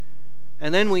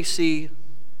And then we see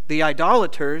the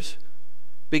idolaters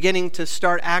beginning to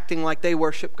start acting like they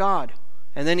worship God.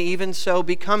 And then even so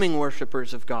becoming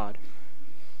worshipers of God.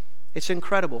 It's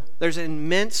incredible. There's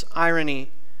immense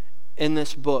irony in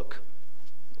this book.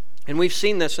 And we've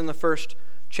seen this in the first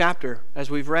chapter as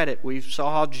we've read it. We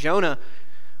saw how Jonah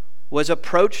was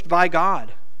approached by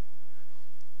God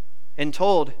and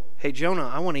told, hey Jonah,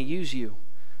 I want to use you.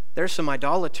 There's some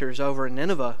idolaters over in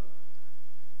Nineveh.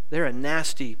 They're a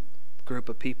nasty group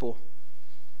of people.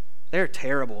 They're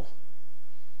terrible.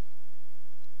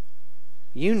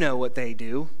 You know what they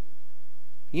do.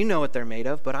 You know what they're made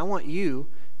of, but I want you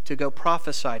to go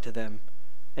prophesy to them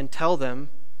and tell them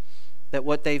that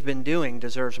what they've been doing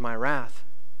deserves my wrath.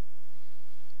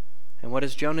 And what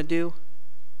does Jonah do?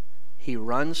 He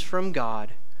runs from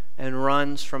God and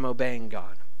runs from obeying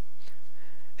God.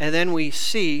 And then we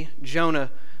see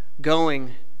Jonah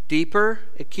going deeper.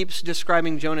 It keeps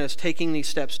describing Jonah as taking these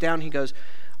steps down. He goes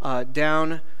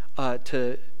down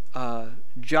to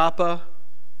Joppa,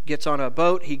 gets on a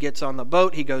boat. He gets on the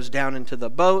boat. He goes down into the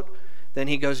boat. Then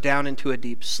he goes down into a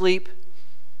deep sleep.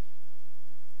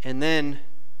 And then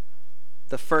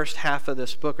the first half of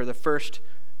this book, or the first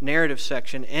narrative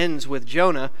section, ends with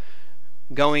Jonah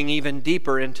going even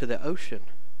deeper into the ocean.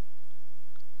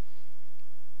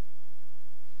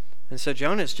 And so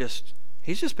Jonah's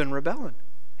he's just been rebelling.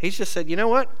 He's just said, you know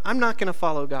what? I'm not going to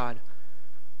follow God.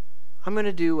 I'm going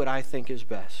to do what I think is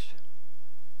best.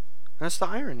 That's the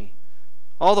irony.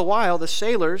 All the while, the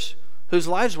sailors whose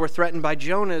lives were threatened by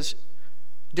Jonah's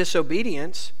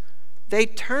disobedience, they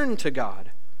turn to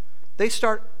God. They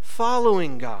start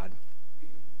following God.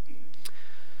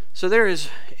 So there is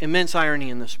immense irony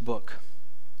in this book.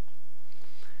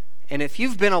 And if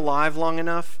you've been alive long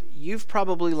enough, you've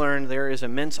probably learned there is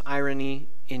immense irony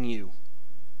in you,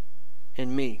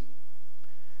 in me.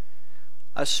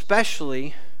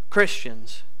 Especially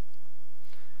Christians.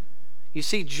 You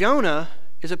see, Jonah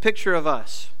is a picture of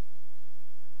us.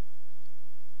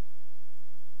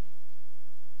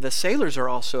 The sailors are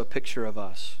also a picture of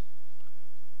us.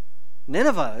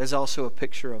 Nineveh is also a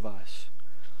picture of us.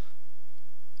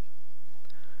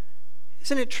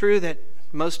 Isn't it true that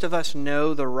most of us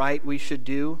know the right we should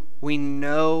do? We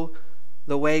know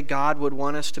the way God would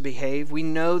want us to behave. We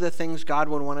know the things God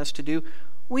would want us to do.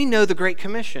 We know the Great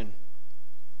Commission.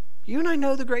 You and I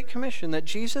know the Great Commission that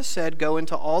Jesus said, go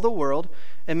into all the world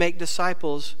and make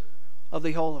disciples of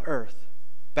the whole earth,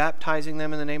 baptizing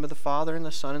them in the name of the Father and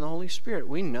the Son and the Holy Spirit.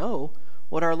 We know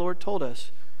what our Lord told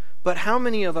us. But how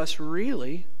many of us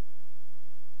really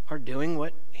are doing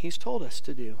what He's told us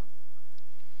to do?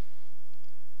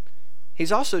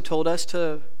 He's also told us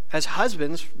to, as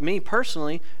husbands, me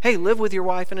personally, hey, live with your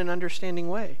wife in an understanding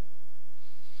way.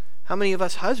 How many of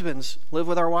us husbands live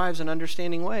with our wives in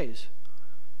understanding ways?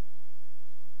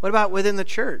 What about within the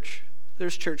church?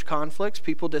 There's church conflicts.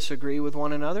 People disagree with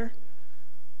one another.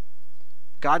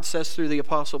 God says through the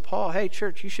Apostle Paul, hey,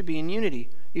 church, you should be in unity.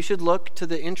 You should look to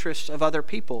the interests of other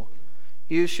people.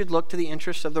 You should look to the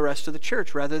interests of the rest of the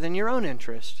church rather than your own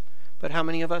interests. But how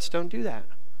many of us don't do that?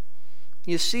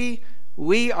 You see,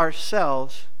 we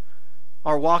ourselves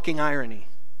are walking irony,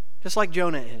 just like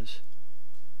Jonah is.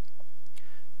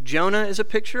 Jonah is a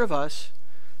picture of us.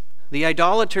 The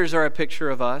idolaters are a picture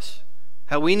of us,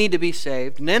 how we need to be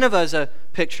saved. Nineveh is a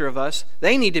picture of us.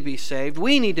 They need to be saved.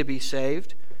 We need to be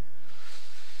saved.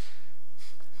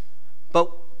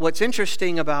 But what's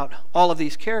interesting about all of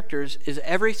these characters is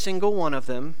every single one of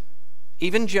them,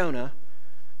 even Jonah,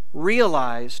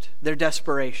 realized their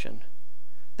desperation.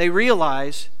 They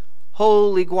realize,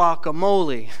 holy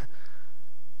guacamole,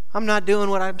 I'm not doing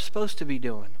what I'm supposed to be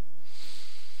doing.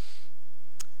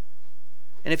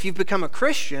 And if you've become a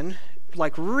Christian,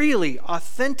 like really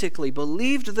authentically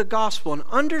believed the gospel and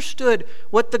understood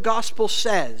what the gospel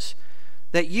says,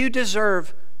 that you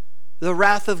deserve the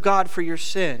wrath of God for your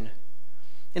sin,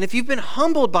 and if you've been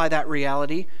humbled by that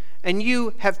reality and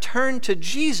you have turned to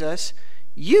Jesus,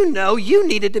 you know you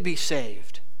needed to be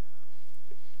saved.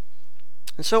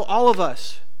 And so all of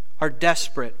us are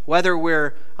desperate, whether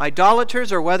we're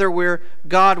idolaters or whether we're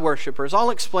God worshipers. I'll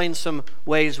explain some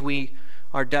ways we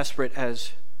are desperate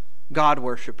as God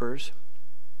worshipers.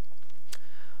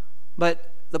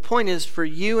 But the point is, for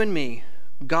you and me,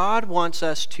 God wants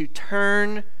us to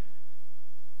turn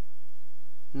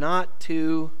not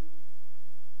to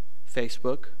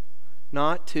Facebook,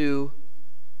 not to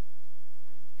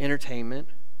entertainment,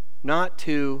 not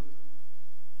to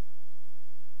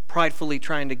pridefully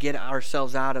trying to get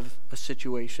ourselves out of a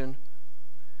situation.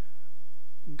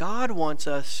 God wants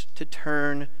us to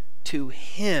turn to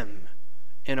Him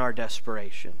in our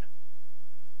desperation,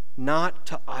 not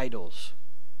to idols.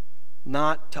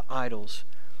 not to idols.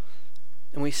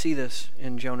 And we see this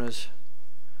in Jonah's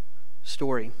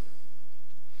story.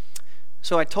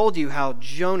 So I told you how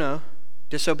Jonah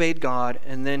disobeyed God,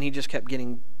 and then he just kept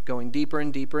going deeper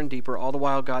and deeper and deeper, all the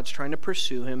while God's trying to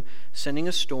pursue him, sending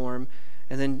a storm,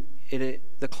 and then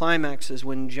the climax is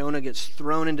when Jonah gets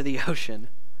thrown into the ocean.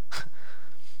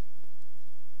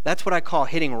 That's what I call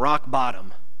hitting rock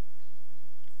bottom.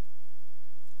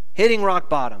 Hitting rock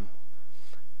bottom.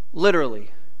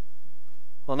 Literally.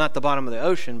 Well, not the bottom of the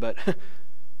ocean, but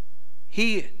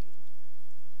he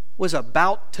was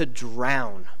about to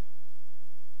drown.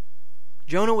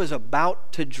 Jonah was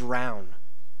about to drown.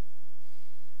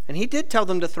 And he did tell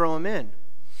them to throw him in.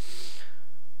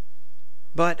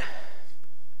 But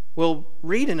we'll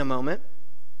read in a moment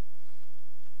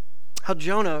how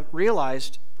Jonah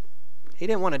realized he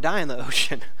didn't want to die in the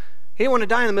ocean. He didn't want to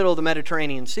die in the middle of the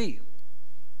Mediterranean Sea.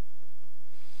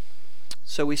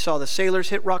 So we saw the sailors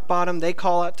hit rock bottom. They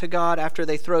call out to God after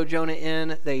they throw Jonah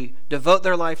in. They devote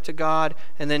their life to God.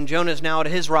 And then Jonah's now at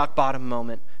his rock bottom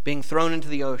moment, being thrown into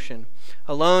the ocean.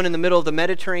 Alone in the middle of the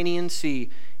Mediterranean Sea,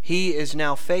 he is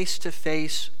now face to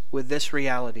face with this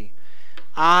reality.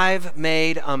 I've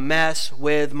made a mess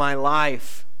with my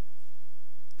life.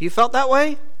 You felt that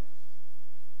way?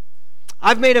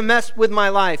 I've made a mess with my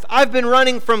life. I've been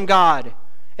running from God,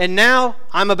 and now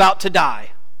I'm about to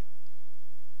die.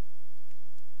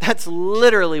 That's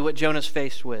literally what Jonah's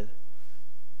faced with.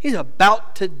 He's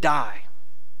about to die.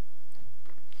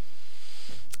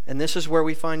 And this is where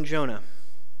we find Jonah.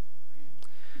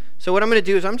 So what I'm going to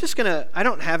do is I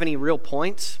don't have any real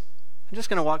points. I'm just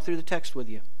going to walk through the text with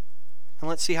you. And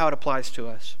let's see how it applies to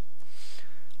us.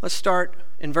 Let's start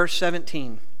in verse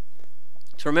 17.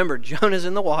 So remember, Jonah's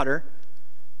in the water.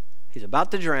 He's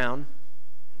about to drown.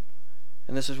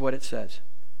 And this is what it says.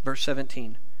 Verse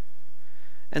 17.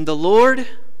 And the Lord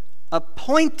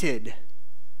appointed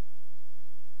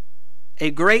a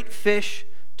great fish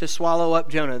to swallow up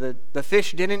Jonah. The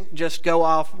fish didn't just go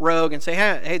off rogue and say,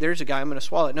 hey, there's a guy, I'm going to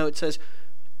swallow it. No, it says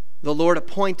the Lord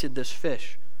appointed this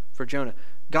fish for Jonah.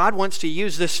 God wants to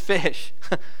use this fish,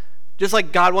 just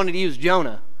like God wanted to use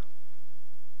Jonah.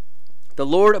 The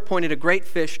Lord appointed a great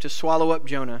fish to swallow up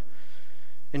Jonah.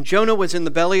 And Jonah was in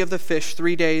the belly of the fish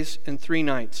 3 days and 3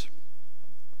 nights.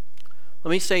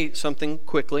 Let me say something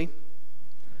quickly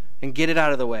and get it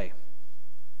out of the way.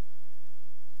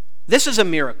 This is a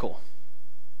miracle.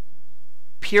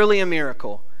 Purely a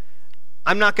miracle.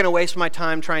 I'm not going to waste my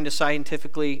time trying to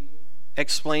scientifically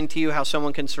explain to you how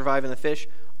someone can survive in the fish.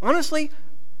 Honestly,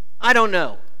 I don't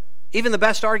know. Even the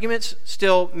best arguments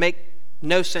still make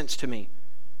no sense to me.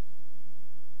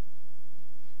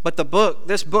 But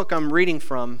this book I'm reading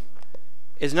from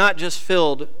is not just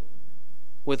filled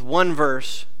with one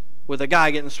verse with a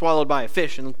guy getting swallowed by a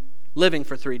fish and living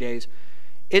for 3 days.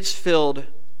 It's filled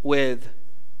with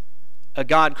a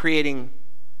God creating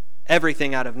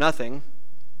everything out of nothing,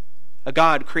 a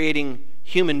God creating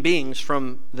human beings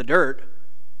from the dirt,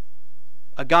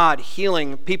 a God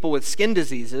healing people with skin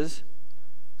diseases,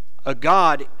 a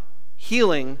God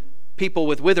healing people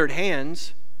with withered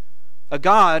hands, a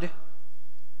God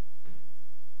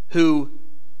who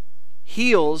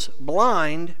heals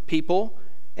blind people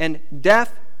and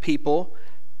deaf people,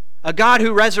 a God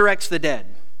who resurrects the dead.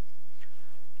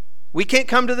 We can't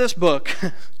come to this book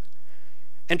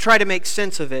and try to make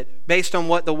sense of it based on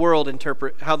what the world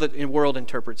how the world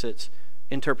interprets it,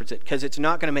 because it's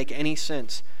not going to make any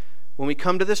sense. When we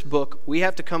come to this book, we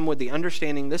have to come with the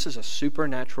understanding this is a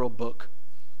supernatural book.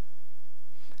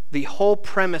 The whole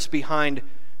premise behind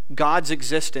God's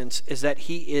existence is that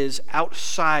he is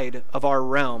outside of our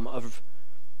realm of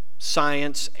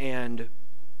science and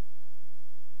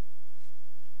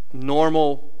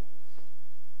normal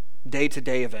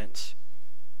day-to-day events.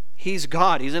 He's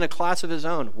God. He's in a class of his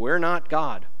own. We're not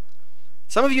God.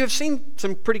 Some of you have seen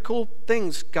some pretty cool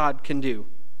things God can do.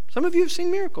 Some of you have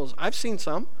seen miracles. I've seen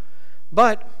some.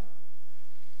 But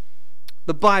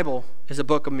the Bible is a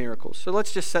book of miracles. So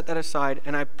let's just set that aside,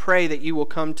 and I pray that you will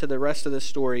come to the rest of this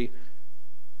story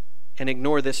and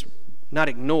ignore this, not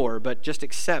ignore, but just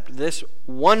accept this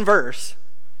one verse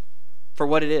for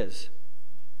what it is,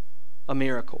 a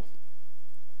miracle.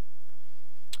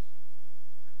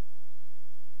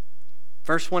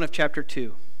 Verse 1 of chapter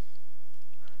 2.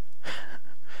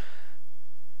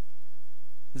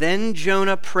 Then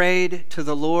Jonah prayed to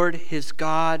the Lord his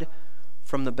God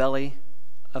from the belly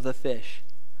of the fish.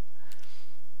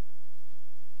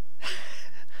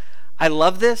 I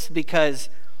love this because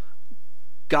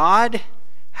God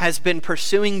has been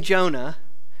pursuing Jonah,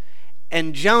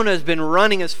 and Jonah has been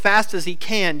running as fast as he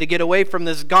can to get away from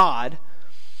this God,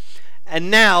 and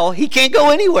now he can't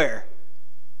go anywhere.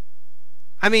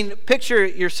 I mean, picture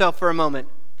yourself for a moment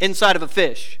inside of a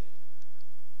fish.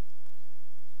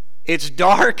 It's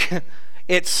dark.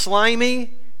 It's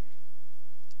slimy.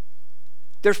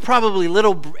 There's probably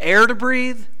little air to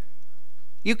breathe.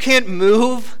 You can't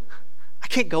move. I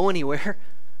can't go anywhere.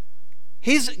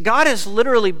 God has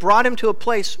literally brought him to a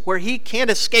place where he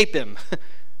can't escape him.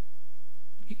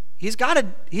 He's got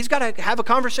to have a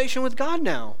conversation with God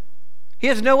now. He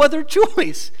has no other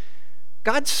choice.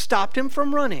 God stopped him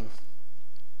from running.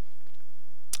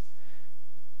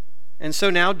 And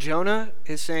so now Jonah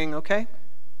is saying, okay,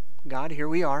 God, here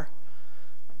we are.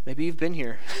 Maybe you've been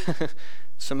here.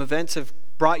 Some events have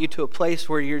brought you to a place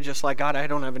where you're just like, God, I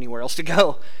don't have anywhere else to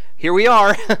go. Here we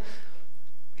are.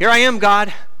 Here I am,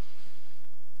 God.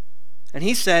 And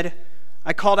he said,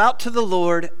 I called out to the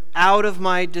Lord out of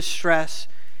my distress,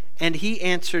 and he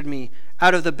answered me.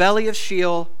 Out of the belly of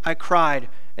Sheol I cried,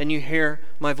 and you hear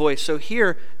my voice. So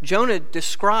here, Jonah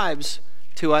describes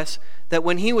to us that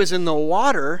when he was in the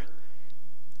water,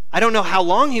 I don't know how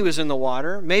long he was in the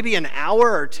water, maybe an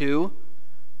hour or two.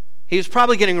 He was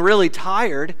probably getting really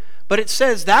tired, but it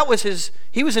says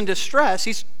he was in distress.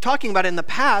 He's talking about in the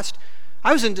past,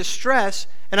 I was in distress,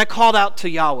 and I called out to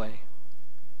Yahweh.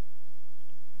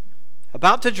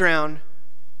 About to drown,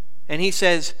 and he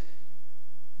says,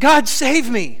 God, save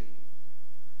me.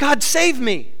 God, save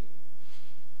me.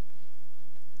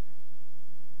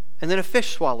 And then a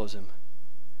fish swallows him.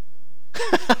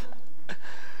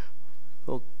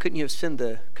 Well, couldn't you have sent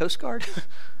the Coast Guard?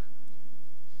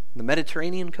 The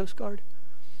Mediterranean Coast Guard?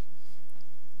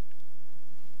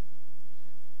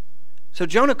 So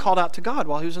Jonah called out to God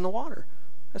while he was in the water.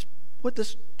 That's what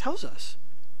this tells us.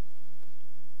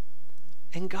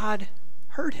 And God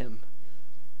heard him.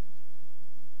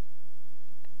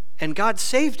 And God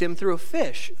saved him through a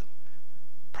fish.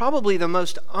 Probably the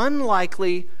most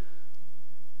unlikely,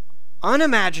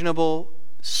 unimaginable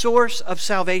source of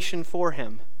salvation for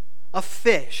him. A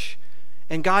fish.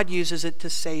 And God uses it to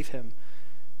save him.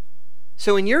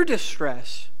 So in your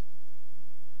distress,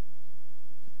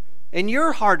 in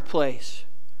your hard place,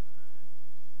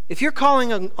 if you're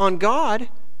calling on God,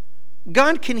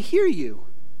 God can hear you.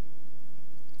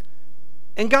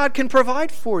 And God can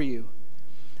provide for you.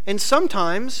 And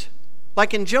sometimes,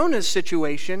 like in Jonah's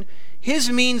situation, his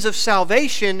means of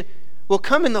salvation will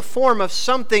come in the form of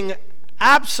something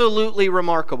absolutely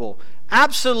remarkable,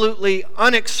 absolutely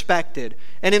unexpected,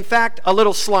 and in fact, a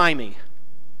little slimy.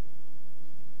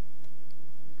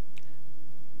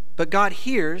 But God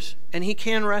hears, and he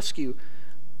can rescue.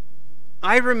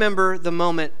 I remember the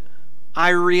moment I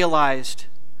realized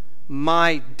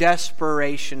my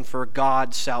desperation for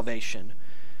God's salvation.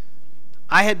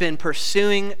 I had been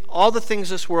pursuing all the things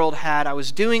this world had. I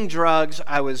was doing drugs.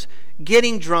 I was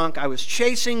getting drunk. I was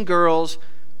chasing girls.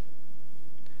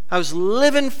 I was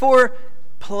living for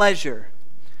pleasure.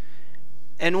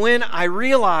 And when I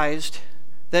realized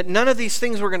that none of these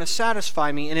things were going to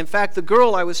satisfy me, and in fact the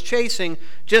girl I was chasing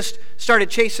just started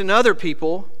chasing other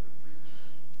people,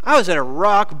 I was at a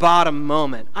rock bottom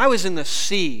moment. I was in the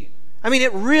sea. I mean,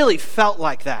 it really felt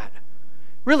like that.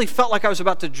 Really felt like I was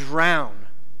about to drown.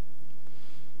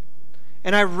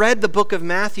 And I read the book of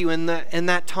Matthew in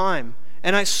that time,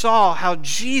 and I saw how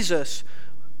Jesus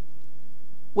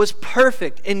was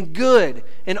perfect and good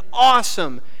and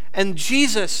awesome, and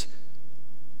Jesus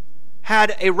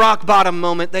had a rock bottom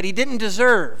moment that he didn't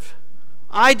deserve.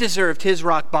 I deserved his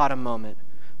rock bottom moment,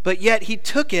 but yet he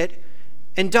took it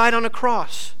and died on a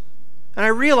cross. And I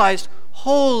realized,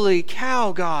 holy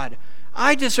cow, God,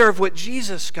 I deserve what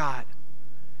Jesus got.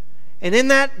 And in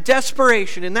that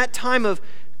desperation, in that time of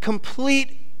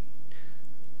complete,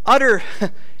 utter,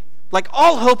 like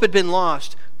all hope had been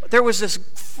lost, there was this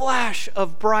flash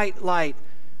of bright light,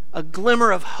 a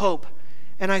glimmer of hope.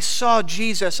 And I saw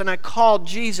Jesus, and I called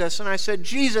Jesus, and I said,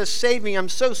 Jesus, save me. I'm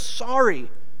so sorry.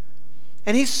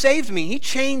 And he saved me. He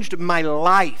changed my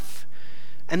life.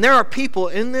 And there are people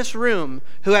in this room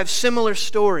who have similar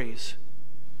stories.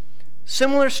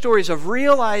 Similar stories of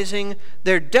realizing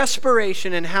their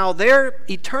desperation and how their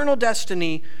eternal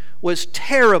destiny was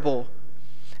terrible.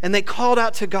 And they called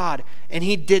out to God, and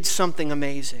he did something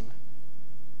amazing.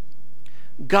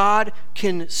 God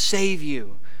can save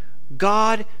you.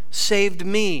 God saved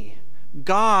me.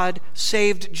 God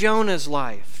saved Jonah's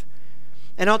life.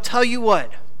 And I'll tell you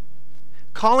what,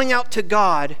 calling out to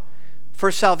God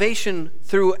for salvation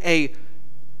through a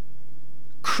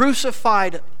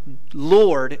crucified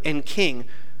Lord and King,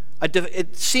 a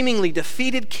seemingly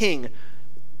defeated king,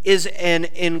 is an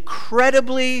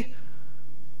incredibly,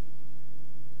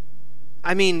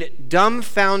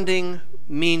 dumbfounding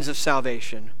means of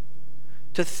salvation.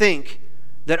 To think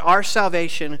that our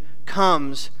salvation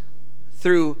comes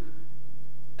through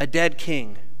a dead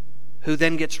king who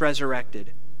then gets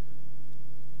resurrected.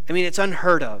 I mean, it's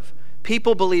unheard of.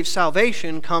 People believe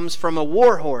salvation comes from a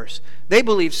war horse. They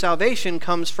believe salvation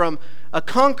comes from a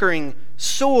conquering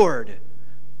sword.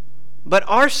 But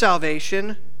our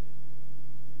salvation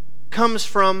comes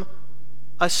from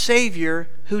a Savior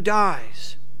who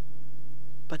dies,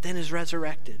 but then is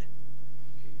resurrected.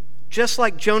 Just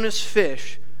like Jonah's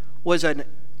fish was an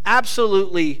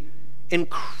absolutely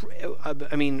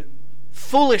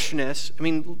foolishness. I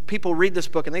mean, people read this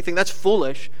book and they think that's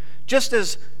foolish. Just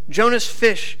as Jonah's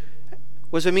fish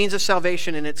was a means of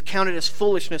salvation and it's counted as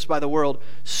foolishness by the world,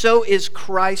 so is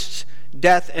Christ's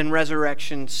death and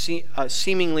resurrection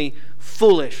seemingly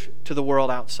foolish to the world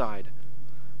outside.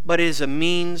 But it is a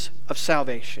means of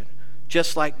salvation,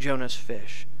 just like Jonah's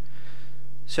fish.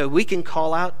 So we can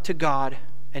call out to God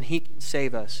and He can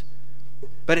save us.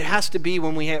 But it has to be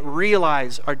when we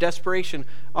realize our desperation,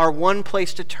 our one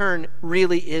place to turn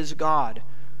really is God.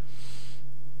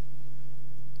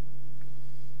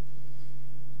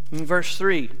 In verse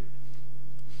 3,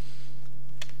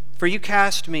 for you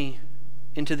cast me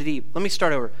into the deep. Let me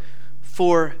start over.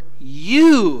 For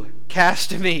you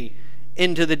cast me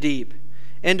into the deep,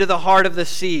 into the heart of the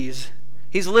seas.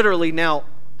 He's literally now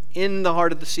in the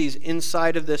heart of the seas,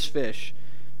 inside of this fish.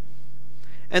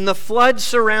 And the flood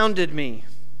surrounded me.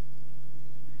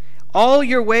 All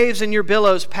your waves and your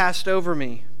billows passed over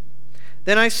me.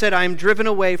 Then I said, I am driven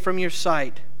away from your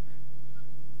sight.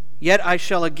 Yet I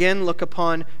shall again look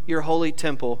upon your holy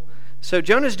temple. So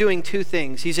Jonah's doing two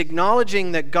things. He's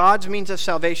acknowledging that God's means of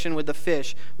salvation with the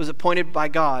fish was appointed by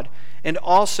God, and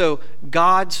also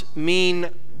God's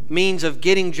means of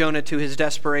getting Jonah to his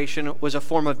desperation was a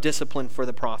form of discipline for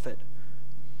the prophet.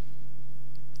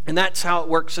 And that's how it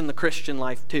works in the Christian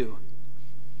life too.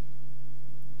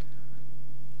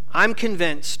 I'm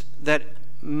convinced that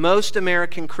most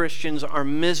American Christians are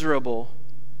miserable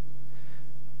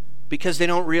because they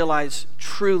don't realize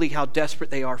truly how desperate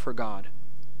they are for God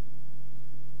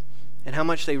and how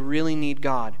much they really need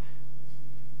God.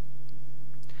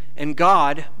 And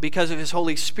God, because of His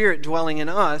Holy Spirit dwelling in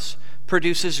us,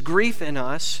 produces grief in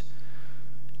us.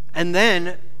 And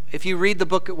then, if you read the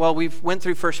book, we went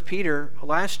through 1 Peter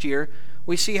last year,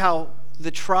 we see how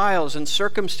the trials and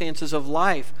circumstances of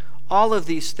life, all of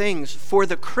these things, for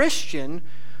the Christian,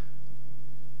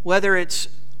 whether it's,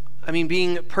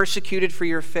 being persecuted for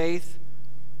your faith,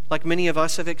 like many of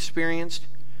us have experienced,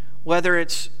 whether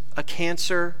it's a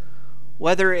cancer,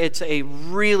 whether it's a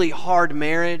really hard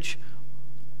marriage,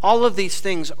 all of these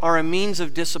things are a means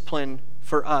of discipline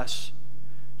for us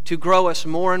to grow us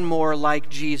more and more like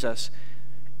Jesus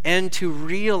and to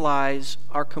realize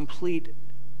our complete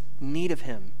need of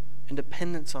Him and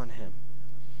dependence on Him.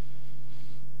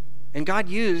 And God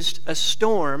used a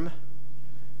storm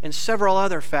and several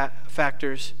other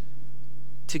factors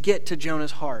to get to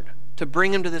Jonah's heart, to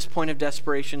bring him to this point of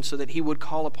desperation so that he would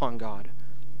call upon God.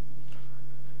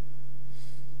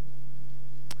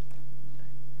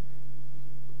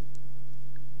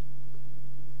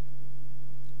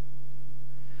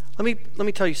 Let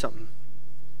me tell you something.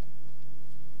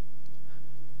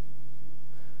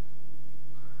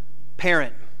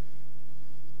 Parent,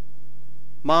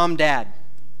 mom, dad,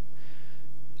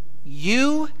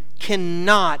 you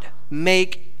cannot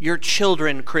make your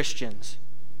children Christians.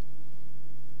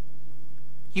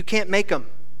 You can't make them.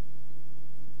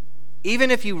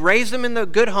 Even if you raise them in the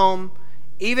good home,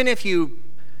 even if you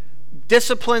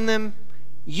discipline them,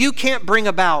 you can't bring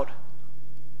about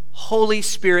Holy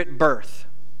Spirit birth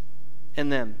in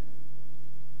them.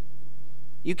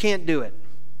 You can't do it.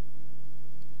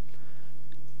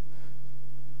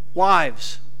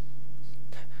 Wives,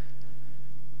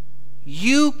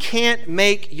 you can't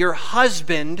make your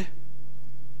husband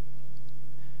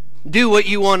do what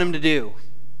you want him to do,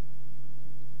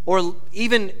 or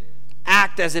even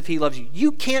act as if he loves you.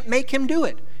 You can't make him do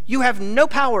it. You have no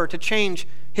power to change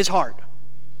his heart.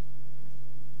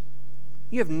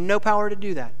 You have no power to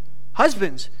do that.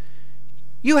 Husbands,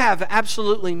 you have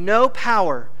absolutely no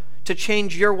power to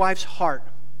change your wife's heart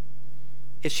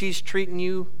if she's treating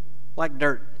you like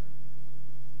dirt.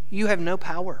 You have no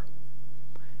power.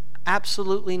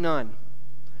 Absolutely none.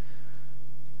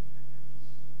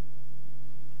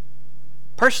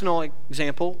 Personal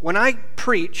example, when I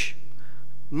preach,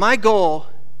 my goal,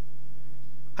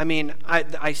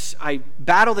 I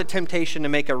battle the temptation to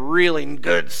make a really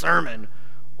good sermon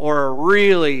or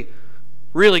really,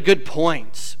 really good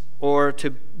points or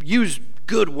to use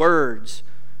good words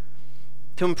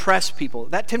to impress people.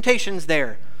 That temptation's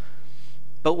there.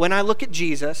 But when I look at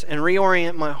Jesus and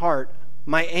reorient my heart,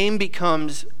 my aim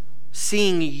becomes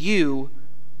seeing you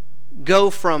go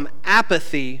from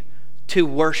apathy to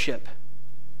worship.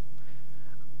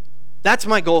 That's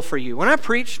my goal for you. When I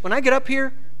preach, when I get up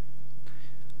here,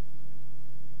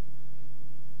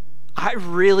 I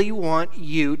really want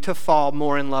you to fall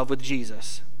more in love with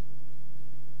Jesus.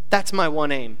 That's my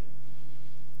one aim.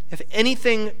 If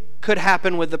anything could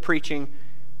happen with the preaching,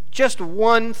 just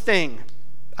one thing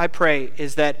I pray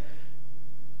is that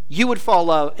you would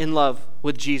fall in love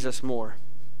with Jesus more,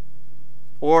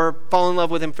 or fall in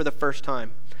love with him for the first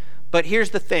time. But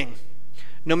here's the thing.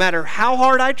 No matter how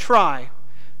hard I try,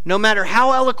 no matter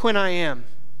how eloquent I am,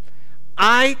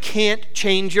 I can't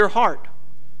change your heart.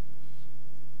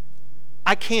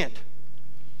 I can't.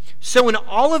 So in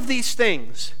all of these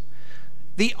things,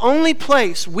 the only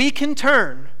place we can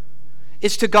turn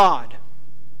is to God.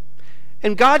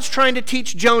 And God's trying to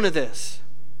teach Jonah this.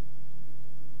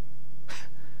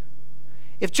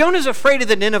 If Jonah's afraid of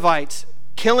the Ninevites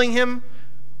killing him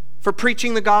for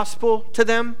preaching the gospel to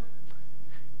them,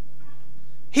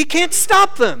 he can't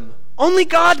stop them. Only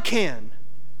God can.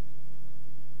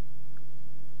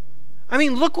 I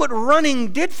mean, look what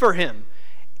running did for him.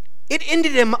 It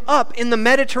ended him up in the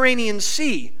Mediterranean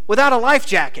Sea without a life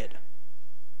jacket.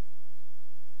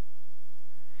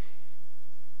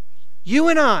 You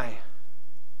and I,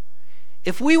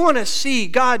 if we want to see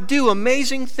God do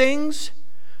amazing things,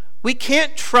 we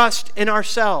can't trust in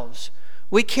ourselves.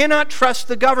 We cannot trust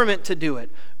the government to do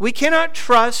it. We cannot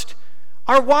trust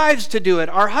our wives to do it,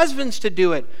 our husbands to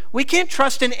do it. We can't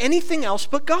trust in anything else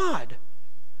but God.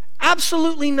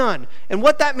 Absolutely none. And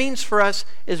what that means for us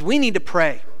is we need to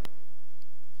pray.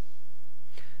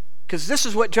 Because this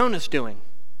is what Jonah's doing.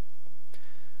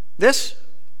 This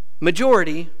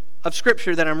majority of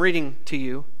Scripture that I'm reading to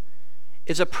you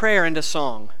is a prayer and a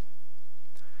song.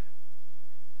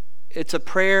 It's a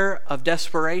prayer of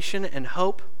desperation and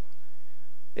hope.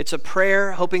 It's a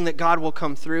prayer hoping that God will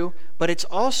come through, but it's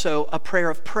also a prayer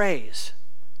of praise.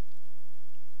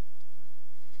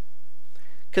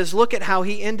 Because look at how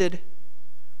he ended.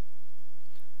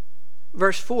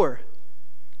 Verse 4.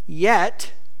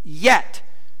 Yet,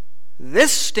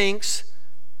 this stinks,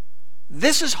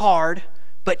 this is hard,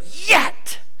 but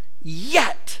yet,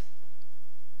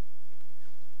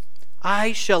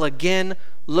 I shall again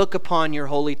look upon your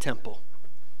holy temple.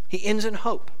 He ends in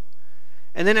hope.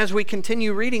 And then as we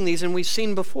continue reading these, and we've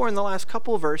seen before in the last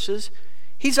couple of verses,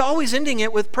 he's always ending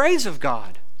it with praise of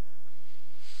God.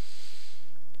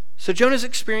 So Jonah's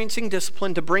experiencing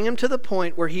discipline to bring him to the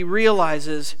point where he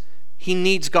realizes he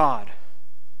needs God.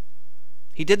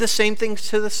 He did the same things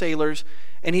to the sailors,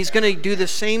 and he's going to do the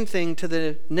same thing to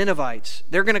the Ninevites.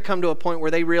 They're going to come to a point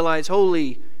where they realize,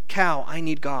 holy cow, I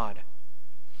need God.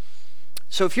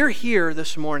 So if you're here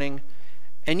this morning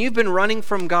and you've been running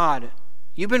from God,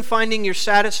 you've been finding your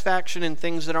satisfaction in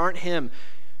things that aren't him,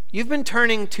 you've been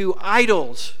turning to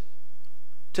idols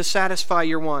to satisfy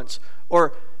your wants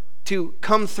or to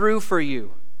come through for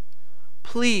you,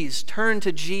 please turn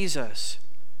to Jesus.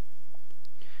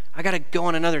 I got to go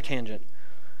on another tangent.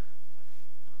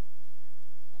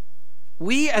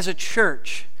 We as a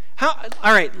church, all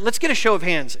right, let's get a show of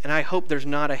hands, and I hope there's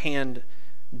not a hand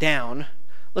down.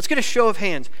 Let's get a show of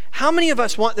hands. How many of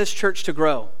us want this church to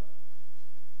grow?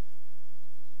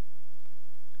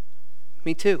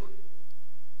 Me too.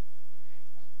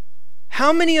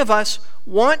 How many of us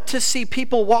want to see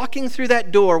people walking through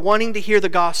that door wanting to hear the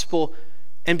gospel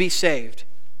and be saved?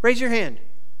 Raise your hand.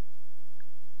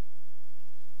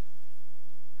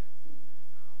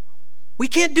 We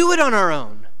can't do it on our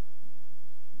own.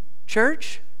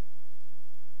 Church,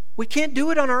 we can't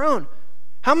do it on our own.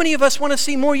 How many of us want to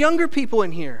see more younger people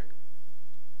in here?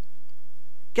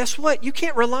 Guess what? You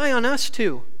can't rely on us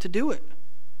to do it.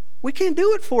 We can't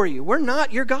do it for you. We're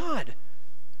not your God.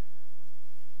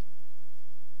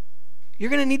 You're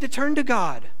going to need to turn to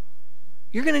God.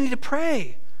 You're going to need to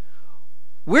pray.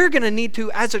 We're going to need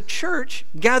to, as a church,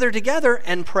 gather together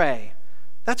and pray.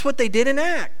 That's what they did in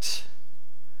Acts.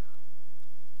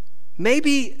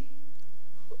 Maybe,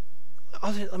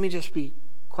 let me just be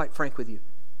quite frank with you.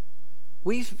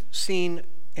 We've seen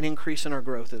an increase in our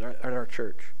growth at our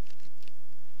church.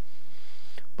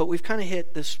 But we've kind of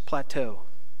hit this plateau.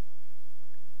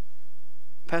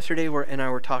 Pastor Dave and I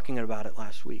were talking about it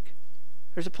last week.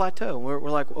 There's a plateau.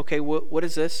 We're like, okay, what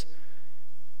is this?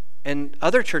 And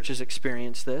other churches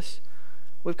experience this.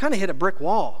 We've kind of hit a brick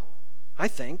wall, I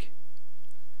think.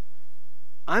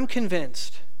 I'm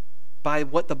convinced by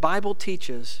what the Bible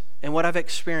teaches and what I've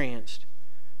experienced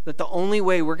that the only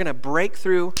way we're going to break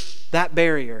through that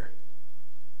barrier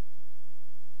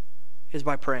is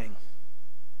by praying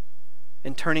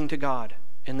and turning to God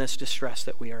in this distress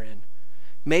that we are in.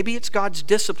 Maybe it's God's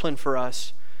discipline for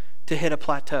us to hit a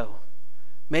plateau.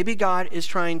 Maybe God is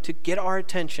trying to get our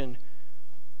attention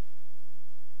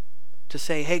to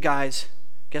say, hey guys,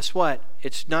 guess what?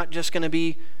 It's not just going to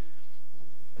be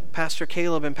Pastor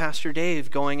Caleb and Pastor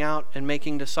Dave going out and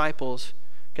making disciples.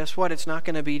 Guess what? It's not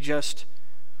going to be just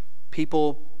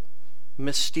people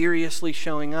mysteriously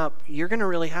showing up. You're going to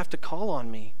really have to call on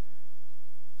me.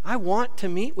 I want to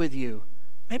meet with you.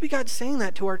 Maybe God's saying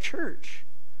that to our church.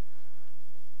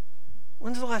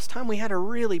 When's the last time we had a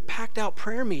really packed out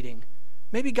prayer meeting?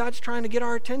 Maybe God's trying to get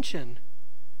our attention.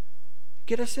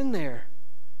 Get us in there,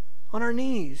 on our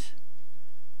knees.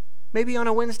 Maybe on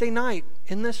a Wednesday night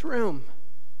in this room,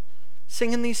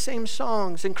 singing these same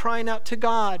songs and crying out to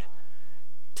God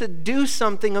to do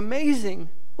something amazing.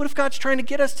 What if God's trying to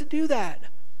get us to do that?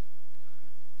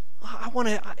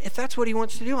 If that's what he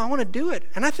wants to do, I want to do it.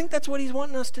 And I think that's what he's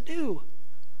wanting us to do.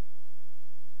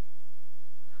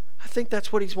 I think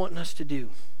that's what he's wanting us to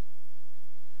do.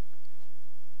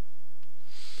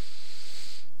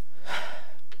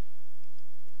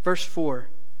 Verse 5.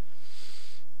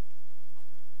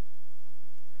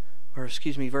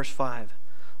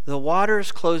 The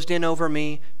waters closed in over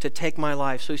me to take my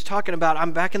life. So he's talking about,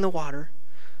 I'm back in the water.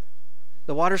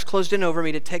 The waters closed in over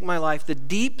me to take my life. The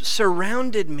deep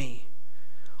surrounded me.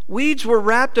 Weeds were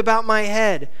wrapped about my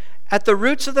head. At the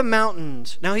roots of the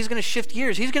mountains. Now he's going to shift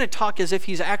gears. He's going to talk as if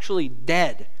he's actually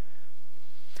dead.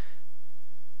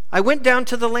 I went down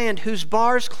to the land whose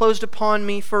bars closed upon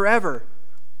me forever.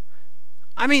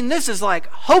 I mean, this is like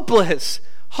hopeless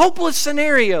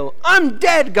scenario. I'm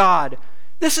dead, God.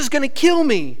 This is going to kill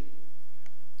me.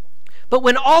 But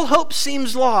when all hope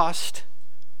seems lost,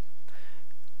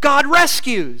 God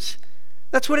rescues.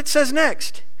 That's what it says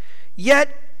next. Yet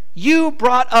you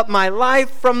brought up my life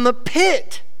from the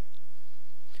pit.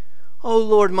 Oh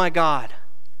Lord, my God.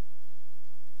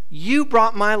 You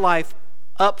brought my life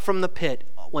up from the pit.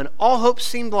 When all hope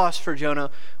seemed lost for Jonah,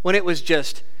 when it was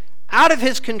just out of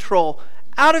his control,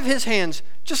 out of his hands,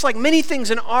 just like many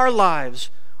things in our lives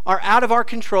are out of our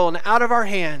control and out of our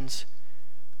hands,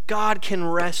 God can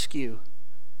rescue.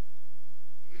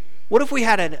 What if we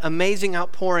had an amazing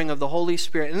outpouring of the Holy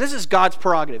Spirit? And this is God's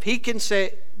prerogative. He can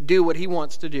do what he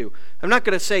wants to do. I'm not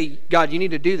going to say, God, you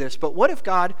need to do this. But what if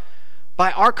God,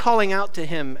 by our calling out to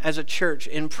him as a church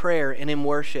in prayer and in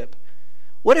worship,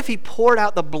 what if he poured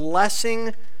out the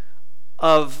blessing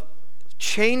of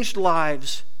changed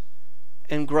lives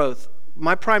and growth?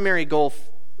 My primary goal,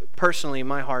 personally, in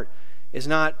my heart, is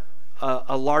not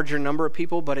a larger number of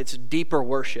people, but it's deeper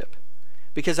worship.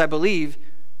 Because I believe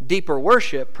deeper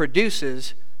worship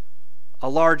produces a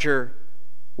larger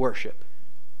worship.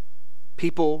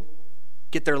 People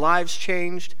get their lives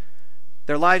changed.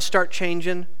 Their lives start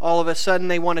changing. All of a sudden,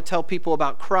 they want to tell people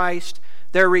about Christ.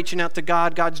 They're reaching out to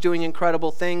God. God's doing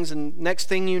incredible things. And next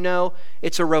thing you know,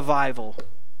 it's a revival.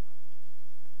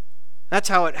 That's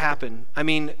how it happened. I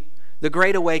mean, the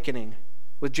Great Awakening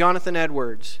with Jonathan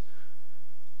Edwards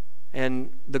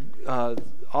and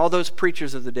all those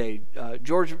preachers of the day,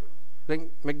 George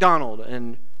MacDonald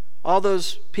and all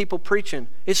those people preaching,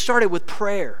 it started with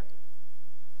prayer.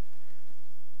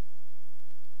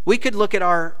 We could look at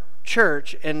our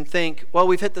church and think, well,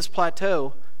 we've hit this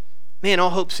plateau. Man,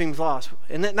 all hope seems lost.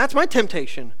 And that's my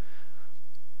temptation.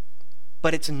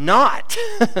 But it's not.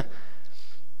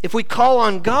 If we call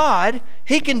on God,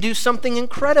 he can do something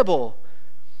incredible.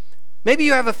 Maybe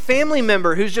you have a family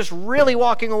member who's just really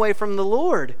walking away from the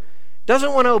Lord,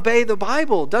 doesn't want to obey the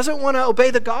Bible, doesn't want to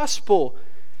obey the gospel.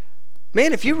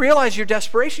 Man, if you realize your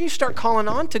desperation, you start calling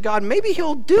on to God, maybe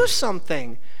he'll do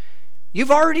something. You've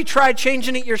already tried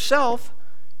changing it yourself.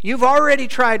 You've already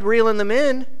tried reeling them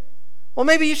in. Well,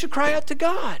 maybe you should cry out to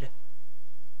God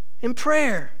in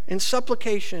prayer, in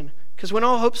supplication, because when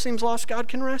all hope seems lost, God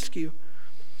can rescue.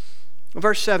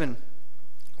 Verse 7,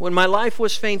 when my life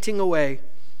was fainting away,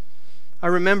 I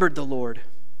remembered the Lord.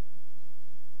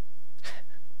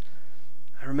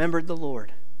 I remembered the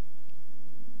Lord.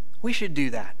 We should do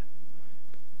that.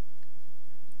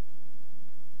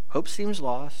 Hope seems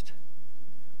lost,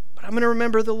 but I'm going to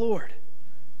remember the Lord.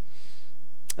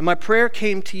 And my prayer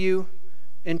came to you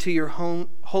into your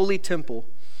holy temple.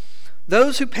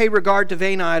 Those who pay regard to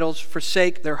vain idols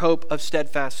forsake their hope of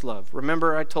steadfast love.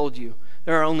 Remember, I told you,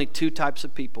 there are only two types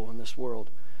of people in this world.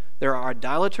 There are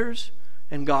idolaters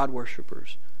and God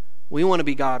worshipers. We want to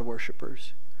be God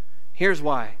worshipers. Here's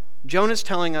why. Jonah's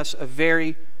telling us a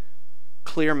very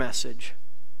clear message.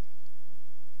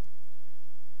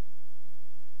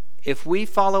 If we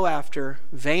follow after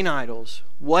vain idols,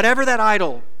 whatever that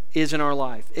idol is in our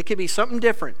life, it could be something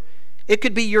different. It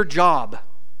could be your job.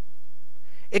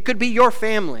 It could be your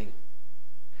family.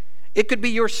 It could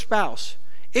be your spouse.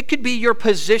 It could be your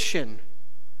position.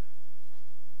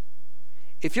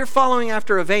 if you're following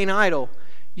after a vain idol,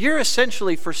 you're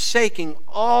essentially forsaking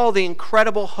all the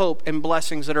incredible hope and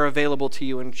blessings that are available to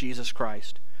you in Jesus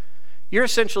Christ. You're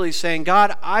essentially saying,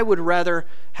 God, I would rather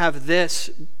have this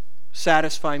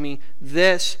satisfy me,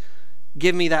 this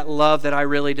give me that love that I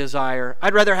really desire.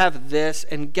 I'd rather have this.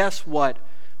 And guess what?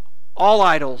 All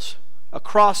idols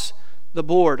across the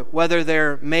board, whether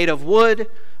they're made of wood,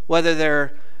 whether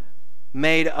they're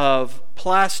made of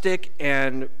plastic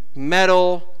and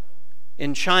metal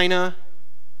in China,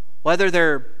 whether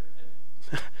they're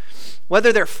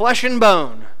flesh and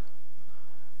bone,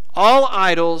 all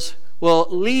idols will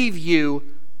leave you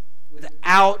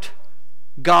without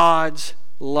God's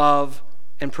love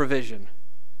and provision.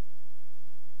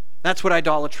 That's what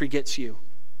idolatry gets you.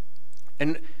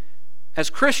 And as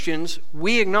Christians,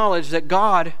 we acknowledge that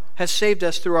God has saved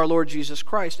us through our Lord Jesus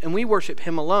Christ, and we worship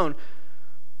Him alone.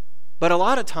 But a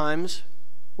lot of times,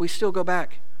 we still go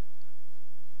back.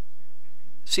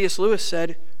 C.S. Lewis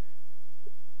said,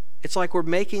 it's like we're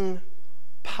making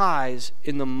pies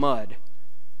in the mud.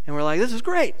 And we're like, this is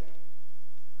great.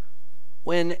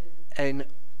 When an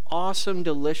awesome,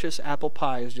 delicious apple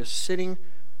pie is just sitting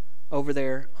over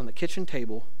there on the kitchen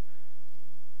table,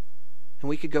 and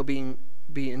we could go be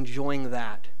enjoying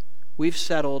that. We've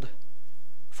settled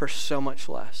for so much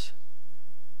less.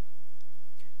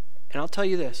 And I'll tell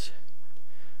you this,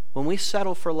 when we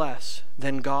settle for less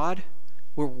than God,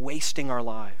 we're wasting our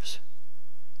lives.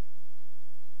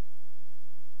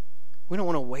 We don't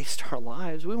want to waste our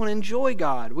lives. We want to enjoy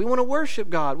God. We want to worship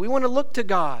God. We want to look to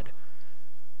God.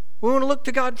 We want to look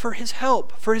to God for His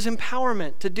help, for His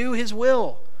empowerment, to do His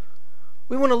will.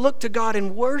 We want to look to God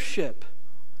in worship.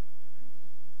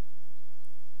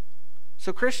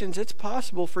 So Christians, it's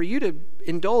possible for you to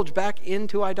indulge back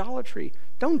into idolatry.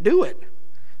 Don't do it.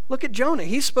 Look at Jonah.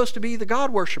 He's supposed to be the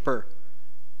God worshiper,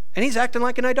 and he's acting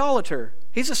like an idolater.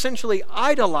 He's essentially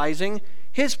idolizing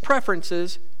his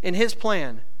preferences and his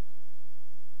plan,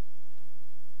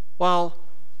 while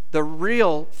the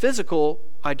real physical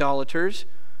idolaters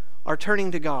are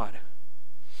turning to God.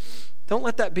 Don't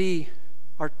let that be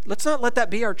let's not let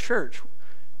that be our church.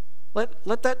 Let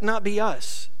that not be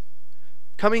us.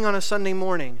 Coming on a Sunday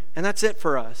morning, and that's it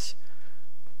for us.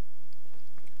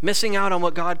 Missing out on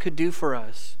what God could do for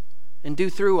us and do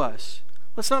through us.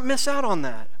 Let's not miss out on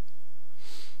that.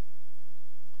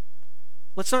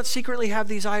 Let's not secretly have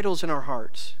these idols in our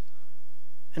hearts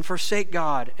and forsake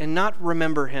God and not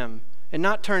remember Him and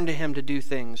not turn to Him to do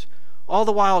things. All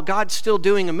the while, God's still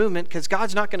doing a movement, because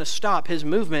God's not going to stop His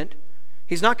movement.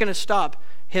 He's not going to stop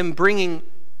Him bringing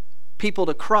people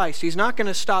to Christ. He's not going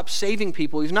to stop saving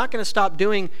people. He's not going to stop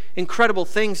doing incredible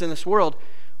things in this world.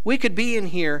 We could be in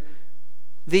here,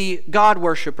 the God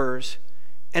worshipers,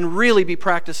 and really be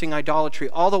practicing idolatry.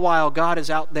 All the while, God is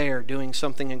out there doing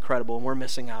something incredible, and we're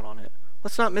missing out on it.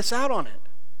 Let's not miss out on it.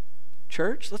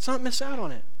 Church, let's not miss out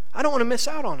on it. I don't want to miss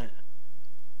out on it.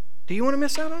 Do you want to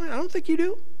miss out on it? I don't think you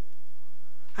do.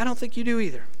 I don't think you do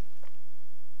either.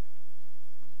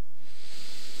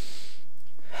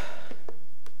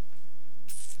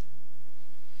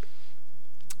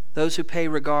 Those who pay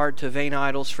regard to vain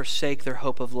idols forsake their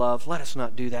hope of love. Let us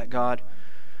not do that, God.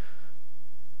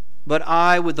 But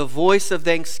I, with the voice of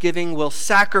thanksgiving, will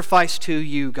sacrifice to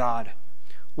you, God.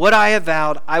 What I have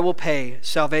vowed, I will pay.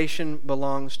 Salvation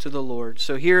belongs to the Lord.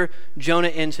 So here, Jonah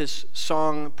ends his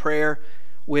song prayer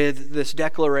with this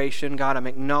declaration. God, I'm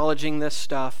acknowledging this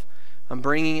stuff. I'm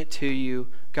bringing it to you.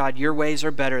 God, your ways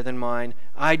are better than mine.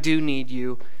 I do need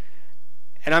you.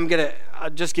 And I'll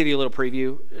just give you a little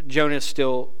preview. Jonah's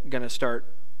still going to start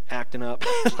acting up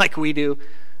like we do.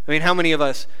 I mean, how many of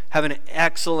us have an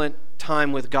excellent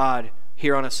time with God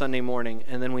here on a Sunday morning,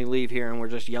 and then we leave here and we're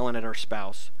just yelling at our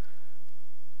spouse?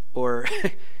 Or,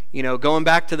 going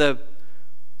back to the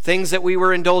things that we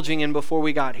were indulging in before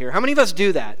we got here. How many of us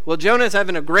do that? Well, Jonah's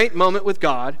having a great moment with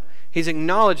God. He's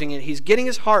acknowledging it. He's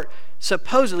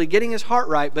supposedly getting his heart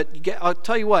right. But I'll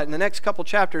tell you what, in the next couple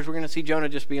chapters, we're going to see Jonah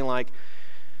just being like,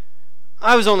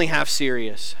 I was only half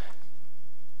serious.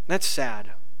 That's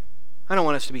sad. I don't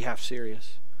want us to be half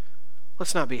serious.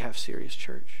 Let's not be half serious,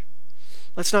 church.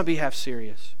 Let's not be half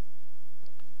serious.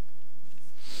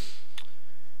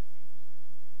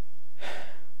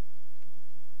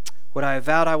 What I have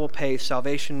vowed I will pay.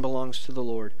 Salvation belongs to the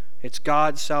Lord. It's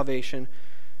God's salvation.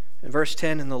 In verse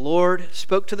 10, and the Lord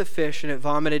spoke to the fish, and it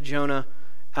vomited Jonah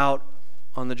out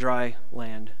on the dry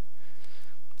land.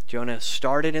 Jonah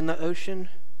started in the ocean,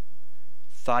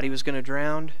 thought he was going to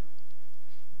drown.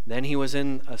 Then he was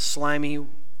in a slimy,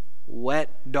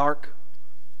 wet, dark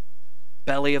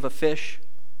belly of a fish.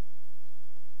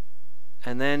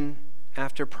 And then,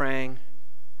 after praying,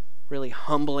 really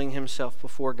humbling himself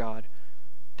before God,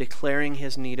 declaring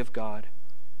his need of God,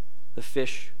 the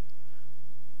fish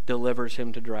delivers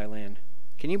him to dry land.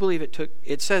 Can you believe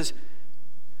it says,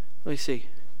 let me see.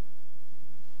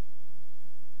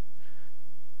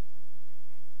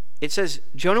 It says,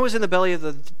 Jonah was in the belly of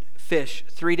the fish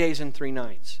 3 days and 3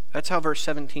 nights. That's how verse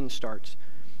 17 starts.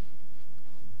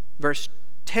 Verse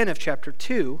 10 of chapter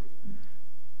 2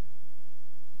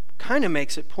 kind of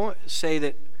makes it say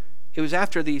that it was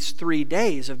after these 3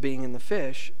 days of being in the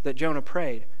fish that Jonah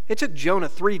prayed. It took Jonah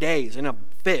 3 days in a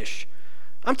fish.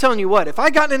 I'm telling you what, if I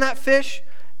gotten in that fish,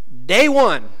 day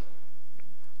 1,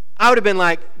 I would have been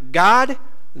like, God,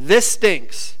 this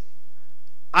stinks.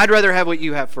 I'd rather have what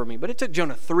you have for me. But it took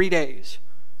Jonah 3 days.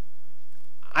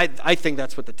 I think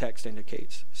that's what the text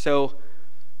indicates. So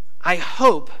I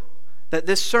hope that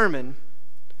this sermon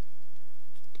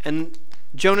and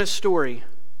Jonah's story,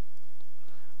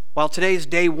 while today's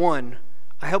day 1,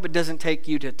 I hope it doesn't take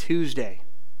you to Tuesday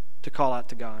to call out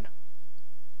to God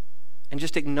and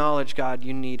just acknowledge God that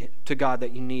you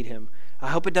need him. I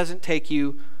hope it doesn't take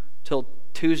you till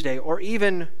Tuesday or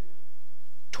even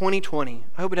 2020.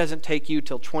 I hope it doesn't take you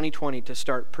till 2020 to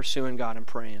start pursuing God and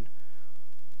praying.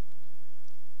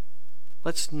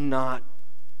 Let's not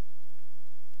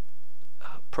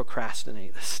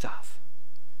procrastinate this stuff.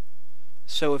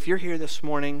 So if you're here this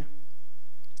morning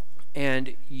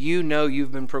and you know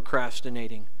you've been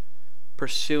procrastinating,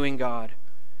 pursuing God,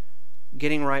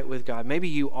 getting right with God, maybe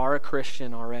you are a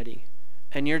Christian already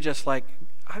and you're just like,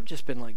 I've just been like